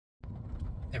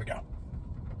There we go.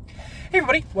 Hey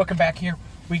everybody, welcome back here.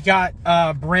 We got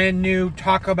brand new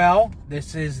Taco Bell.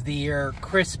 This is the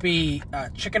crispy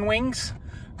chicken wings.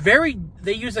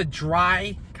 They use a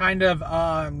dry kind of,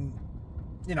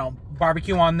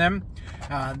 barbecue on them.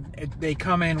 They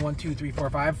come in 1, 2, 3, 4,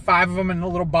 5 of them in a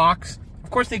little box. Of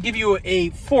course, they give you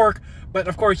a fork, but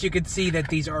of course you can see that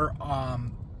these are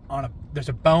there's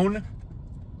a bone.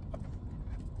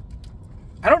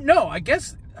 I don't know. I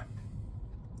guess,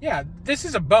 yeah, this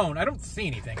is a bone. I don't see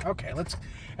anything. Okay,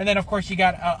 and then of course you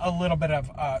got a little bit of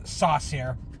sauce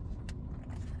here.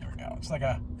 There we go. It's like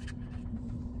a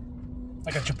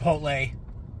Chipotle.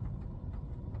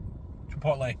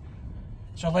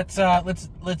 So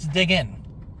let's dig in.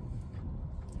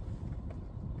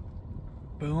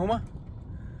 Boom.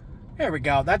 There we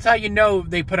go. That's how you know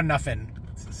they put enough in.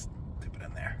 Let's just dip it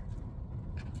in there.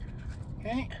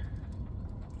 Okay.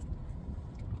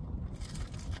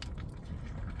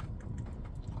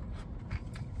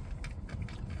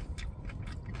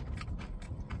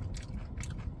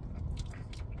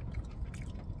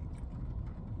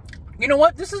 You know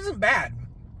what? This isn't bad.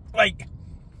 Like,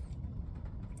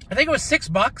 I think it was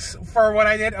 $6 for what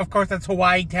I did. Of course, that's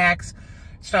Hawaii tax.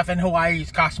 Stuff in Hawaii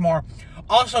costs more.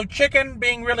 Also, chicken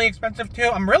being really expensive too.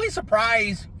 I'm really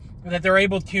surprised that they're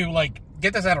able to like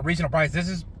get this at a reasonable price. This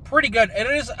is pretty good. It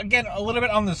is, again, a little bit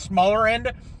on the smaller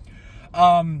end.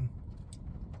 But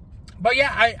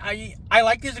yeah, I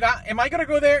like these. Am I gonna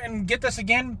go there and get this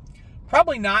again?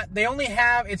 Probably not. They only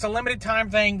have, it's a limited time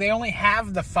thing. They only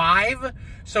have the 5.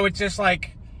 So it's just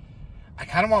like, I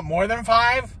kind of want more than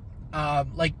 5.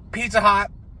 Like Pizza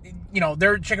Hut,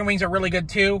 their chicken wings are really good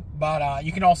too. But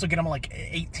you can also get them like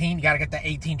 18. You got to get the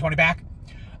 18, 20 pack.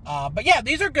 But yeah,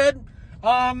 these are good.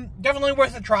 Definitely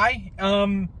worth a try.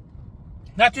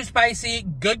 Not too spicy.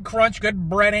 Good crunch, good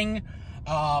breading.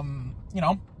 I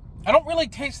don't really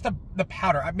taste the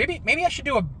powder. Maybe I should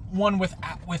do one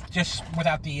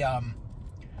without the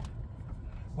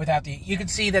you can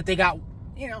see that they got,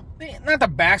 not the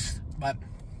best, but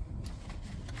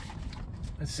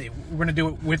let's see. We're going to do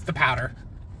it with the powder.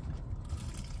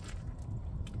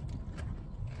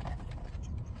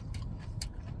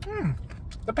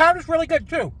 The powder's really good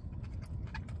too.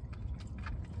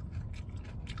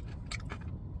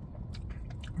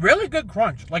 Really good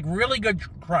crunch. Like really good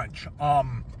crunch.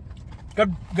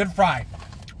 Good fry.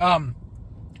 But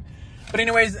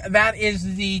anyways, that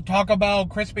is the Taco Bell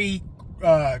crispy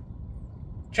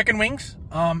chicken wings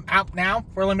out now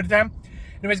for a limited time.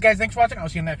 Anyways, guys, thanks for watching. I'll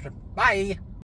see you next time. Bye.